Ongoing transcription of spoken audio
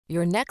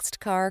Your next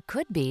car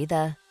could be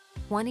the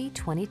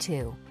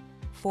 2022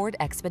 Ford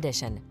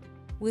Expedition.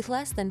 With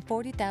less than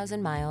 40,000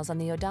 miles on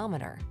the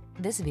odometer,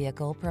 this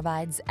vehicle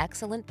provides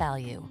excellent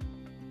value.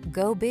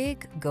 Go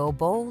big, go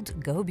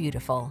bold, go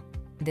beautiful.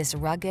 This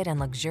rugged and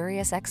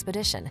luxurious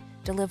Expedition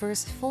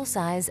delivers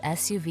full-size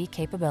SUV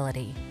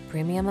capability,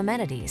 premium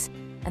amenities,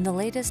 and the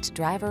latest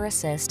driver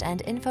assist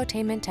and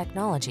infotainment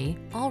technology,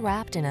 all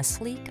wrapped in a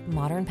sleek,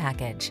 modern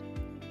package.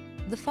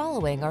 The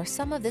following are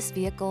some of this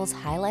vehicle's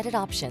highlighted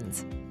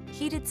options: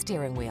 heated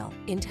steering wheel,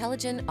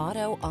 intelligent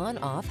auto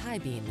on-off high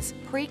beams,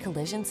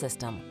 pre-collision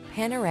system,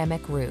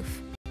 panoramic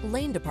roof,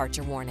 lane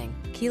departure warning,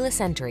 keyless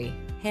entry,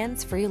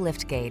 hands-free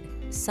liftgate,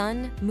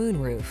 sun, moon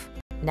roof,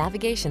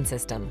 navigation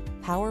system,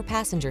 power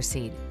passenger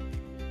seat.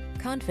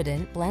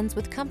 Confident blends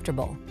with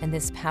comfortable in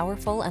this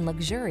powerful and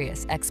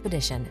luxurious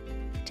Expedition.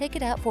 Take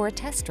it out for a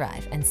test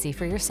drive and see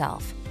for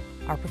yourself.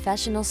 Our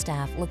professional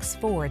staff looks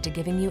forward to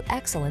giving you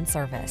excellent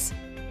service.